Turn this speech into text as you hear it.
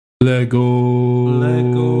Lego.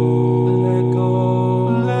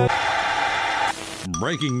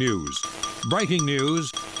 Breaking news. Breaking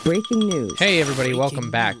news. Breaking news. Hey everybody,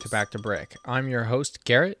 welcome back to Brick. I'm your host,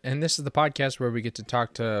 Garrett, and this is the podcast where we get to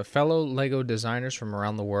talk to fellow Lego designers from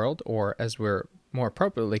around the world, or as we're more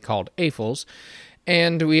appropriately called, AFOLs.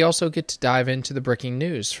 And we also get to dive into the breaking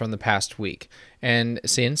news from the past week. And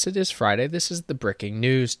since it is Friday, this is the breaking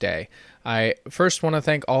news day. I first want to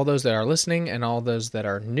thank all those that are listening and all those that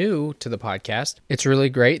are new to the podcast. It's really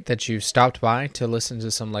great that you stopped by to listen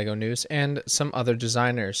to some Lego news and some other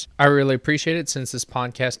designers. I really appreciate it since this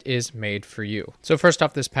podcast is made for you. So first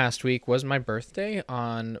off, this past week was my birthday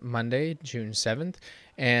on Monday, June 7th.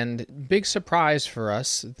 And big surprise for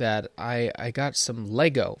us that I got some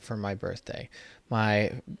Lego for my birthday.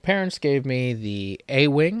 My parents gave me the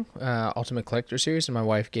A-Wing Ultimate Collector Series, and my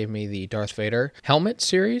wife gave me the Darth Vader Helmet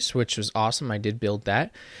Series, which was awesome. I did build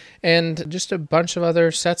that. And just a bunch of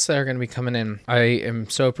other sets that are going to be coming in. I am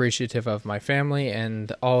so appreciative of my family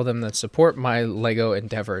and all of them that support my Lego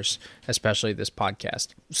endeavors, especially this podcast.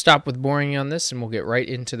 Stop with boring you on this, and we'll get right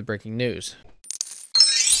into the breaking news.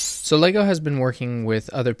 So LEGO has been working with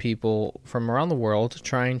other people from around the world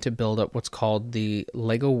trying to build up what's called the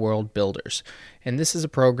LEGO World Builders. And this is a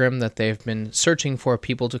program that they've been searching for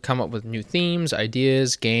people to come up with new themes,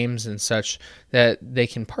 ideas, games, and such that they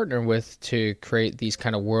can partner with to create these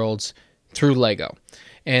kind of worlds through LEGO.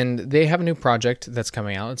 And they have a new project that's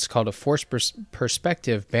coming out. It's called a Forced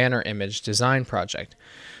Perspective Banner Image Design Project.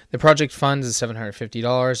 The project fund is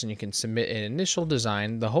 $750, and you can submit an initial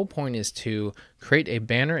design. The whole point is to create a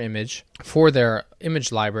banner image for their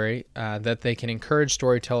image library that they can encourage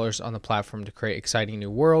storytellers on the platform to create exciting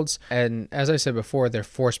new worlds. And as I said before, they're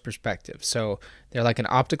forced perspective. So they're like an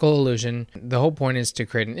optical illusion. The whole point is to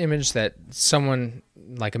create an image that someone,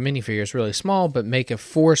 like a minifigure, is really small, but make a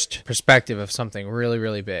forced perspective of something really,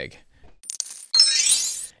 really big.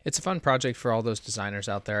 It's a fun project for all those designers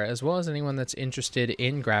out there, as well as anyone that's interested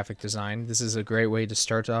in graphic design. This is a great way to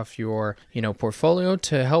start off your, portfolio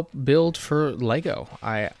to help build for LEGO.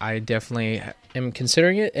 I definitely am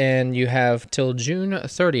considering it, and you have till June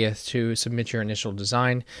 30th to submit your initial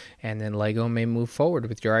design, and then LEGO may move forward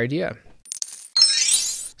with your idea.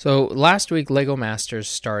 So last week, LEGO Masters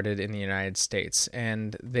started in the United States,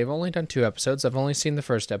 and they've only done 2 episodes. I've only seen the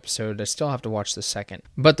first episode. I still have to watch the second.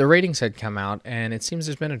 But the ratings had come out, and it seems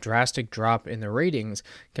there's been a drastic drop in the ratings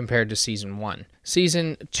compared to Season 1.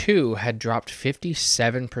 Season 2 had dropped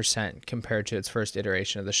 57% compared to its first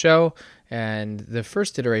iteration of the show, and the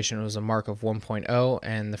first iteration was a mark of 1.0,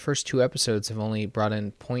 and the first 2 episodes have only brought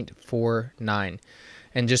in 0.49.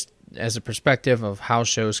 And just as a perspective of how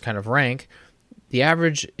shows kind of rank, the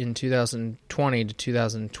average in 2020 to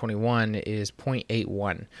 2021 is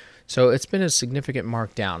 0.81. So it's been a significant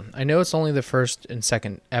mark down. I know it's only the first and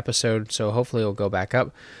second episode, so hopefully it'll go back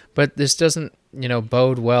up. But this doesn't,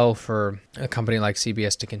 bode well for a company like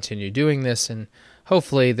CBS to continue doing this. And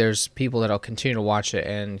hopefully there's people that'll continue to watch it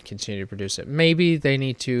and continue to produce it. Maybe they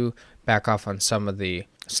need to back off on some of the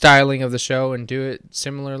styling of the show and do it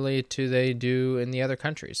similarly to they do in the other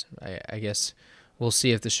countries. I guess we'll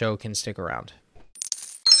see if the show can stick around.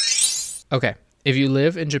 Okay, if you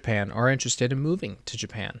live in Japan or are interested in moving to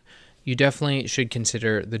Japan, you definitely should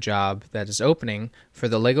consider the job that is opening for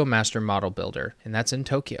the LEGO Master Model Builder, and that's in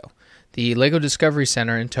Tokyo. The LEGO Discovery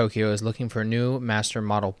Center in Tokyo is looking for a new Master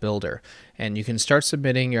Model Builder, and you can start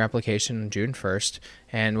submitting your application on June 1st,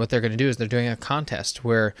 and what they're going to do is they're doing a contest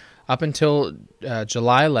where up until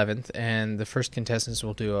July 11th, and the first contestants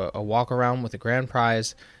will do a walk around with a grand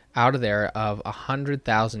prize out of there of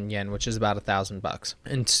 100,000 yen, which is about $1,000,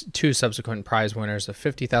 and 2 subsequent prize winners of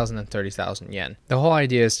 50,000 and 30,000 yen. The whole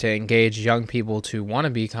idea is to engage young people to want to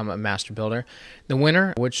become a master builder. The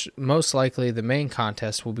winner, which most likely the main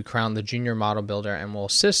contest, will be crowned the junior model builder and will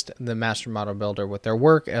assist the master model builder with their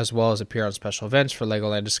work, as well as appear on special events for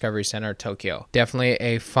Legoland Discovery Center Tokyo. Definitely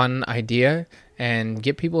a fun idea, and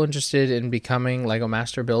get people interested in becoming LEGO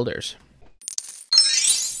master builders.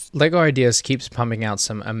 LEGO Ideas keeps pumping out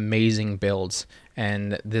some amazing builds,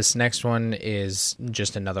 and this next one is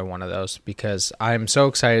just another one of those because I'm so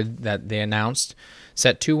excited that they announced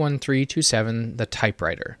set 21327, the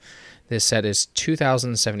typewriter. This set is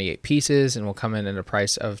 2,078 pieces and will come in at a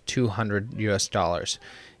price of $200 US.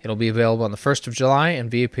 It'll be available on the 1st of July,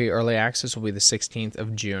 and VIP early access will be the 16th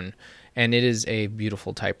of June. And it is a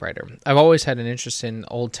beautiful typewriter. I've always had an interest in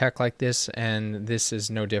old tech like this, and this is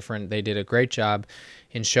no different. They did a great job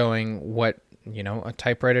in showing what a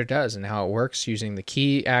typewriter does and how it works. Using the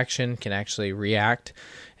key action can actually react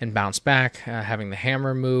and bounce back, having the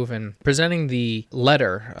hammer move, and presenting the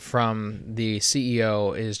letter from the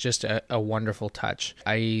CEO is just a wonderful touch.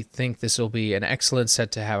 I think this will be an excellent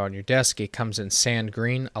set to have on your desk. It comes in sand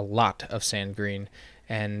green, a lot of sand green,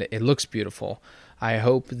 and it looks beautiful. I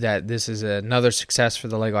hope that this is another success for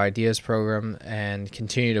the LEGO Ideas program and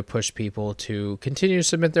continue to push people to continue to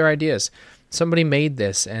submit their ideas. Somebody made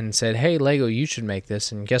this and said, hey, LEGO, you should make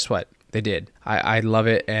this, and guess what? They did. I love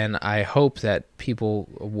it, and I hope that people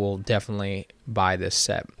will definitely buy this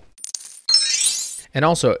set. And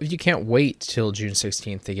also, if you can't wait till June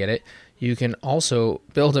 16th to get it, you can also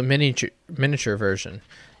build a miniature version.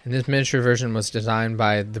 And this miniature version was designed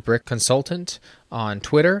by the Brick Consultant on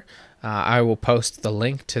Twitter. I will post the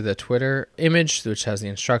link to the Twitter image, which has the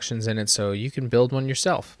instructions in it, so you can build one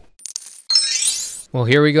yourself. Well,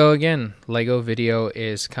 here we go again. LEGO Video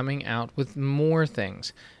is coming out with more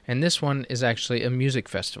things. And this one is actually a music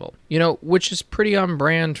festival, which is pretty on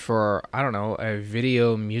brand for, a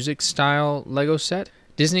video music style LEGO set.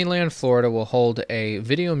 Disneyland Florida will hold a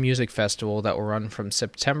video music festival that will run from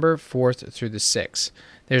September 4th through the 6th.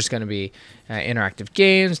 There's going to be interactive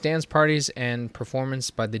games, dance parties, and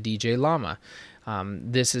performance by the DJ Llama.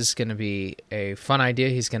 This is going to be a fun idea.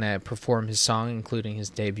 He's going to perform his song, including his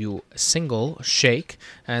debut single, Shake.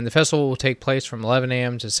 And the festival will take place from 11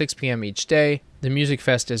 a.m. to 6 p.m. each day. The Music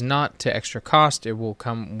Fest is not to extra cost. It will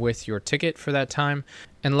come with your ticket for that time.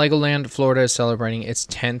 And Legoland Florida is celebrating its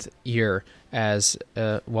 10th year as,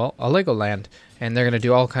 a Legoland. And they're going to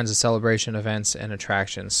do all kinds of celebration events and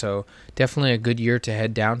attractions. So definitely a good year to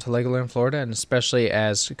head down to Legoland Florida. And especially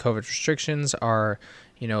as COVID restrictions are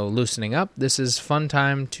loosening up, this is fun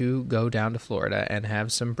time to go down to Florida and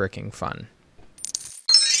have some bricking fun.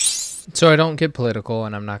 So I don't get political,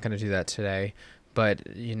 and I'm not going to do that today, but,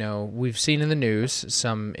 we've seen in the news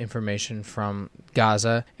some information from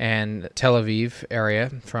Gaza and Tel Aviv area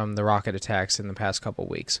from the rocket attacks in the past couple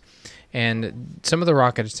weeks. And some of the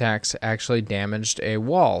rocket attacks actually damaged a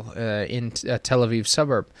wall in a Tel Aviv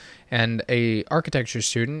suburb. And a architecture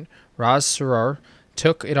student, Raz Saror,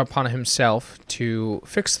 took it upon himself to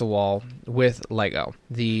fix the wall with Lego.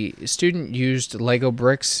 The student used Lego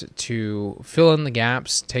bricks to fill in the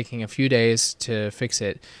gaps, taking a few days to fix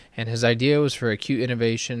it, and his idea was for a cute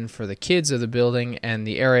innovation for the kids of the building and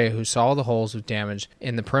the area who saw the holes of damage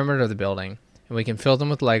in the perimeter of the building, and we can fill them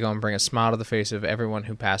with Lego and bring a smile to the face of everyone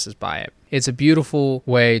who passes by it. It's a beautiful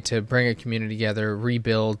way to bring a community together,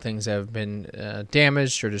 rebuild things that have been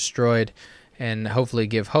damaged or destroyed, and hopefully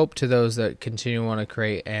give hope to those that continue to want to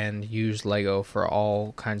create and use Lego for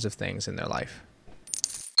all kinds of things in their life.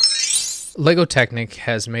 LEGO Technic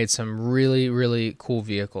has made some really, really cool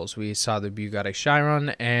vehicles. We saw the Bugatti Chiron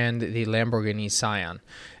and the Lamborghini Scion.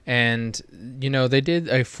 And, they did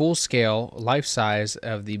a full-scale, life-size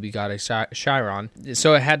of the Bugatti Chiron,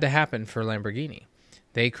 so it had to happen for Lamborghini.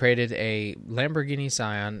 They created a Lamborghini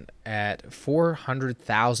Scion at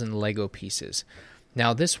 400,000 Lego pieces.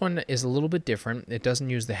 Now, this one is a little bit different. It doesn't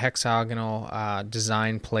use the hexagonal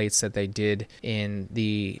design plates that they did in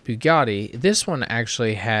the Bugatti. This one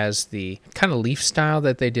actually has the kind of leaf style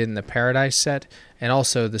that they did in the Paradise set, and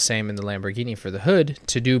also the same in the Lamborghini for the hood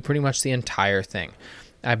to do pretty much the entire thing.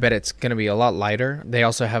 I bet it's going to be a lot lighter. They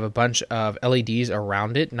also have a bunch of LEDs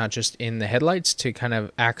around it, not just in the headlights, to kind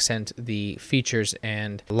of accent the features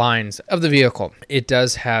and lines of the vehicle. It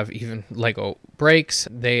does have even Lego brakes.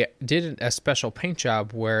 They did a special paint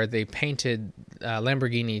job where they painted,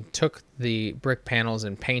 Lamborghini took the brick panels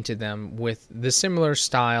and painted them with the similar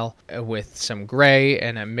style with some gray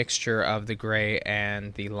and a mixture of the gray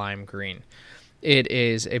and the lime green. It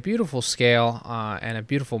is a beautiful scale and a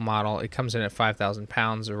beautiful model. It comes in at 5,000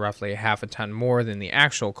 pounds, or roughly a half a ton more than the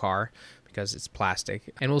actual car because it's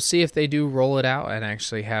plastic. And we'll see if they do roll it out and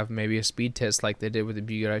actually have maybe a speed test like they did with the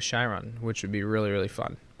Bugatti Chiron, which would be really, really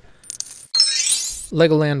fun.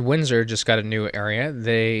 Legoland Windsor just got a new area.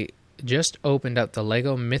 They just opened up the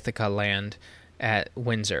Lego Mythica Land at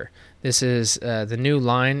Windsor. This is the new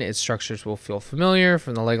line. Its structures will feel familiar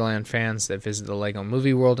from the Legoland fans that visit the Lego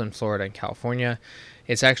Movie World in Florida and California.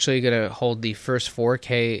 It's actually going to hold the first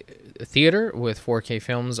 4K theater with 4K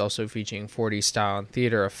films, also featuring 4D style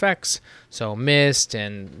theater effects, so mist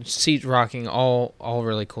and seat rocking, all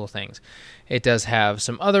really cool things. It does have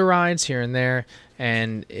some other rides here and there,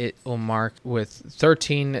 and it will mark with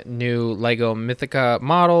 13 new Lego Mythica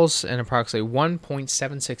models and approximately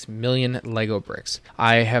 1.76 million Lego bricks.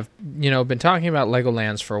 I have, been talking about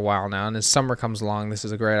Legolands for a while now, and as summer comes along, this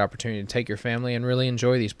is a great opportunity to take your family and really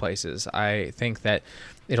enjoy these places. I think that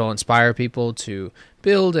It'll inspire people to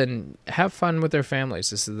build and have fun with their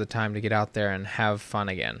families. This is the time to get out there and have fun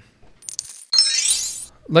again.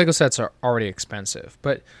 Lego sets are already expensive,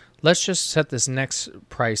 but let's just set this next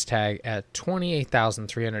price tag at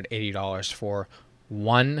 $28,380 for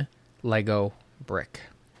one Lego brick.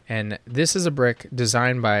 And this is a brick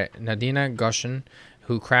designed by Nadina Goshen,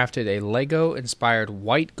 who crafted a Lego-inspired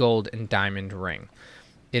white, gold, and diamond ring.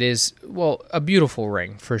 It is, well, a beautiful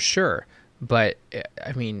ring for sure, but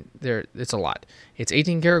I mean, it's a lot. It's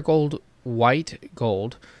 18-karat gold, white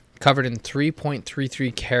gold, covered in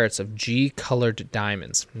 3.33 carats of G-colored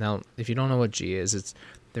diamonds. Now, if you don't know what G is,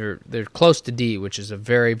 they're close to D, which is a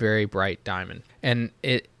very, very bright diamond, and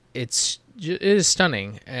it is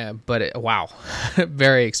stunning, but wow,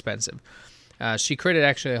 very expensive. She created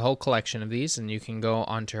actually a whole collection of these, and you can go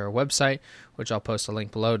onto her website, which I'll post a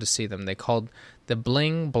link below to see them. They called the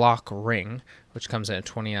Bling Block Ring, which comes in at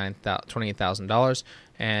 $28,000.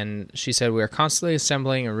 And she said, "We are constantly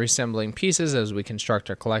assembling and reassembling pieces as we construct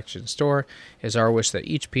our collection store. It is our wish that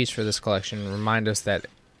each piece for this collection remind us that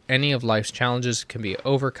any of life's challenges can be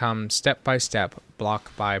overcome step by step,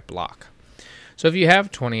 block by block." So if you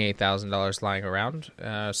have $28,000 lying around,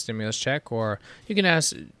 stimulus check, or you can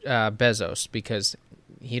ask Bezos, because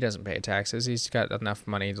he doesn't pay taxes. He's got enough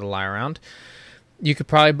money to lie around. You could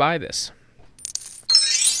probably buy this.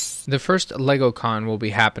 The first LegoCon will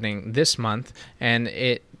be happening this month, and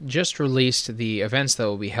it just released the events that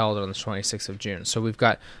will be held on the 26th of June. So we've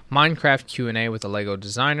got Minecraft Q&A with the Lego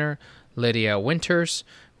designer, Lydia Winters.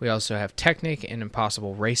 We also have Technic, an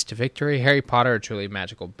impossible race to victory, Harry Potter, a truly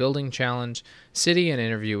magical building challenge, City, an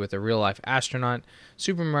interview with a real-life astronaut,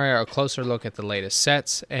 Super Mario, a closer look at the latest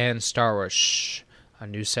sets, and Star Wars, a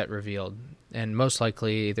new set revealed, and most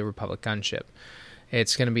likely the Republic gunship.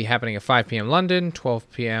 It's going to be happening at 5 p.m. London, 12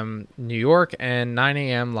 p.m. New York, and 9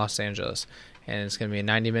 a.m. Los Angeles. And it's going to be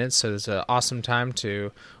 90 minutes, so it's an awesome time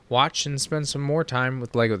to watch and spend some more time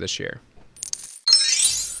with Lego this year.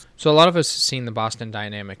 So a lot of us have seen the Boston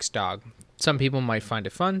Dynamics dog. Some people might find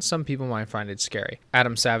it fun, some people might find it scary.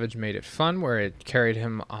 Adam Savage made it fun, where it carried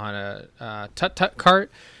him on a tut-tut cart,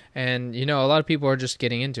 and a lot of people are just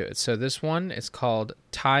getting into it. So this one is called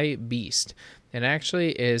Thai Beast. It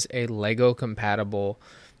actually is a Lego compatible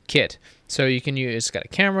kit. So you can use, it's got a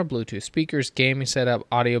camera, Bluetooth speakers, gaming setup,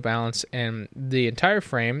 audio balance, and the entire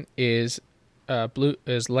frame is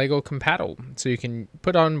Lego compatible. So you can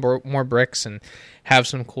put on more bricks and have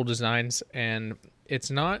some cool designs. And it's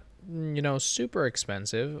not, super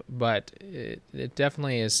expensive, but it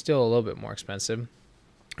definitely is still a little bit more expensive.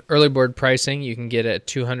 Early bird pricing, you can get it at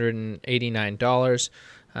 $289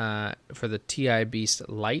 for the TI Beast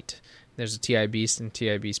Lite. There's a TI Beast and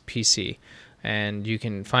TI Beast PC, and you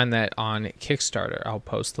can find that on Kickstarter. I'll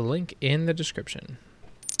post the link in the description.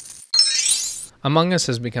 Among Us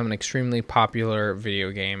has become an extremely popular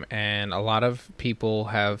video game, and a lot of people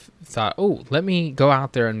have thought, let me go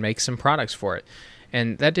out there and make some products for it.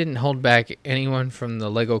 And that didn't hold back anyone from the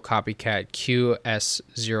Lego copycat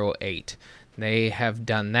QS08. They have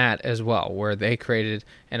done that as well, where they created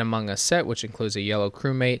an Among Us set, which includes a yellow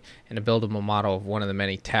crewmate and a buildable model of one of the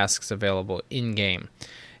many tasks available in-game.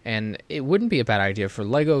 And it wouldn't be a bad idea for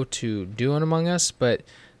Lego to do an Among Us, but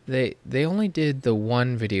they only did the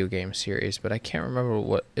one video game series, but I can't remember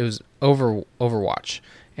what it was. Overwatch,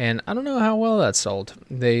 and I don't know how well that sold.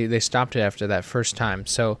 They stopped it after that first time,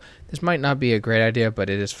 so this might not be a great idea, but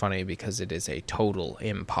it is funny because it is a total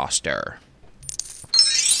imposter.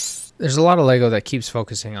 There's a lot of Lego that keeps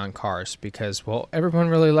focusing on cars because, everyone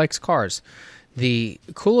really likes cars. The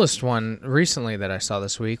coolest one recently that I saw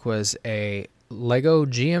this week was a Lego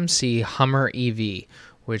GMC Hummer EV,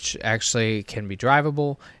 which actually can be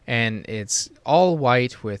drivable, and it's all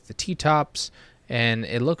white with the T-tops, and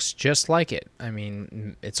it looks just like it. I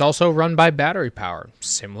mean, it's also run by battery power,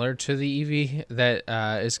 similar to the EV that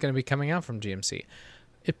is going to be coming out from GMC.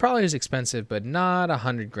 It probably is expensive, but not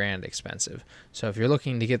 $100,000 expensive. So if you're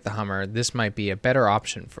looking to get the Hummer, this might be a better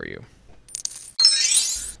option for you.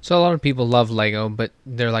 So a lot of people love Lego, but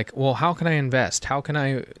they're like, how can I invest? How can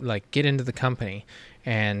I get into the company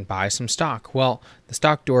and buy some stock? Well, the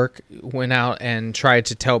stock dork went out and tried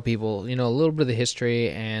to tell people, a little bit of the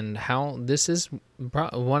history and how this is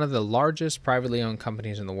one of the largest privately owned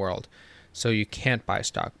companies in the world. So you can't buy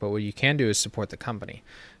stock, but what you can do is support the company.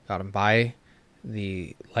 Go out and buy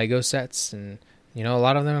the Lego sets, and a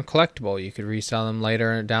lot of them are collectible. You could resell them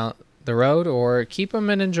later down the road or keep them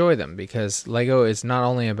and enjoy them, because Lego is not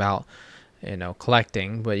only about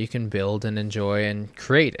collecting, but you can build and enjoy and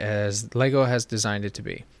create as Lego has designed it to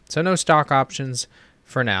be. So no stock options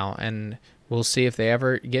for now, and we'll see if they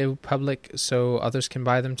ever go public so others can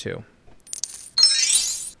buy them too.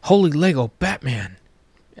 Holy Lego Batman!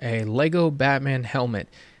 A Lego Batman helmet.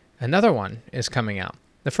 Another one is coming out.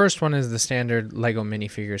 The first one is the standard Lego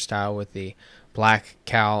minifigure style with the black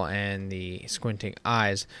cowl and the squinting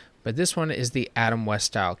eyes, but this one is the Adam West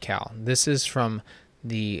style cowl. This is from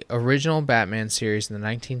the original Batman series in the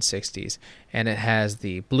 1960s, and it has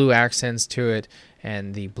the blue accents to it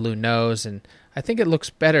and the blue nose, and I think it looks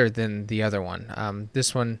better than the other one.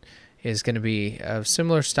 This one is going to be a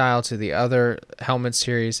similar style to the other helmet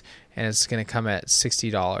series, and it's going to come at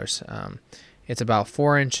 $60. It's about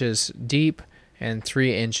 4 inches deep and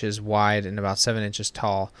 3 inches wide and about 7 inches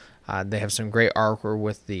tall. They have some great artwork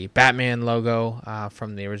with the Batman logo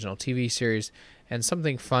from the original TV series, and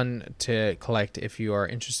something fun to collect if you are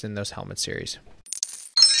interested in those helmet series.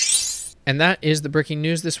 And that is the breaking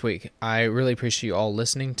news this week. I really appreciate you all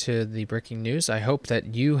listening to the breaking news. I hope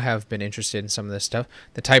that you have been interested in some of this stuff.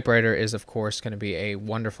 The typewriter is, of course, going to be a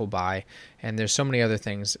wonderful buy, and there's so many other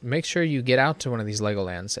things. Make sure you get out to one of these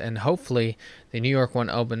Legolands, and hopefully the New York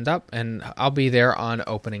one opened up, and I'll be there on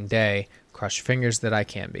opening day. Cross your fingers that I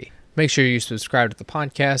can be. Make sure you subscribe to the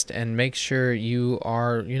podcast, and make sure you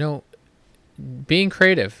are, being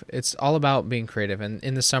creative. It's all about being creative, and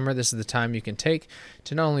in the summer this is the time you can take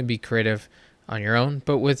to not only be creative on your own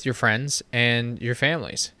but with your friends and your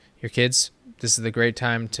families, your kids. This is the great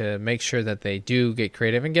time to make sure that they do get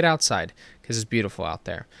creative and get outside because it's beautiful out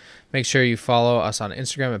there. Make sure you follow us on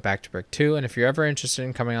Instagram at BackToBrick2, and if you're ever interested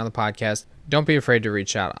in coming on the podcast, don't be afraid to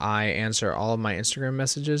reach out. I answer all of my Instagram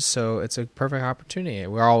messages, so it's a perfect opportunity.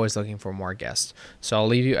 We're always looking for more guests, so I'll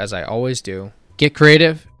leave you as I always do. Get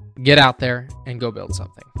creative, get out there, and go build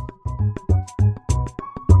something.